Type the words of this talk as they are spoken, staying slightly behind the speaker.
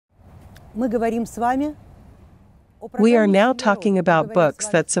We are now talking about books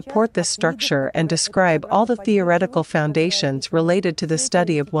that support this structure and describe all the theoretical foundations related to the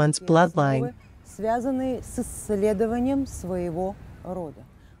study of one's bloodline.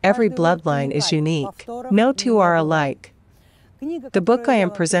 Every bloodline is unique. No two are alike. The book I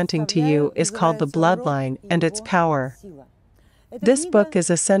am presenting to you is called The Bloodline and Its Power. This book is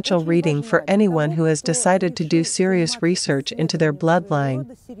essential reading for anyone who has decided to do serious research into their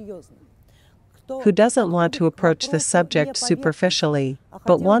bloodline, who doesn't want to approach the subject superficially,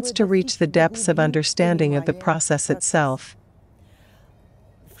 but wants to reach the depths of understanding of the process itself.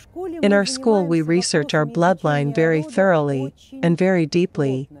 In our school, we research our bloodline very thoroughly and very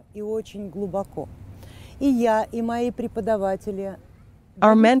deeply.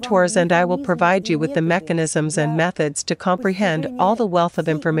 Our mentors and I will provide you with the mechanisms and methods to comprehend all the wealth of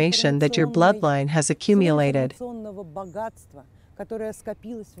information that your bloodline has accumulated.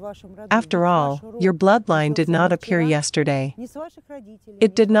 After all, your bloodline did not appear yesterday.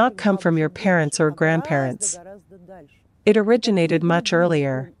 It did not come from your parents or grandparents. It originated much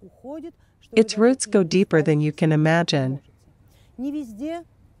earlier. Its roots go deeper than you can imagine.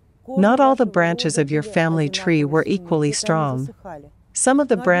 Not all the branches of your family tree were equally strong. Some of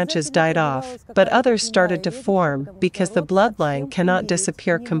the branches died off, but others started to form because the bloodline cannot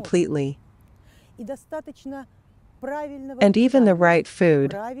disappear completely. And even the right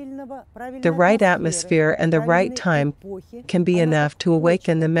food, the right atmosphere, and the right time can be enough to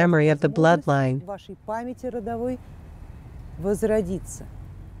awaken the memory of the bloodline.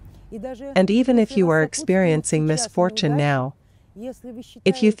 And even if you are experiencing misfortune now,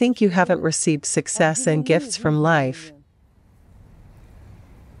 if you think you haven't received success and gifts from life,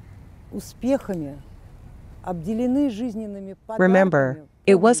 remember,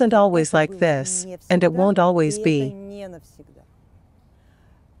 it wasn't always like this, and it won't always be.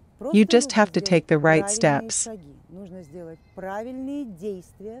 You just have to take the right steps.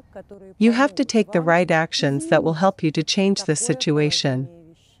 You have to take the right actions that will help you to change this situation.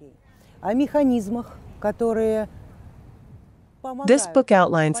 This book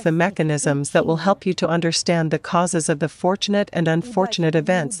outlines the mechanisms that will help you to understand the causes of the fortunate and unfortunate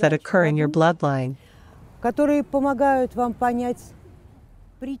events that occur in your bloodline.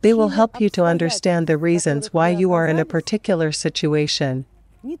 They will help you to understand the reasons why you are in a particular situation,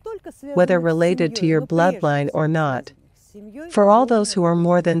 whether related to your bloodline or not. For all those who are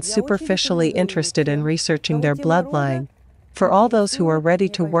more than superficially interested in researching their bloodline, for all those who are ready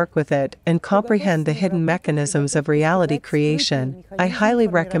to work with it and comprehend the hidden mechanisms of reality creation, I highly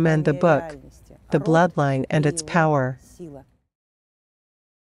recommend the book, The Bloodline and Its Power.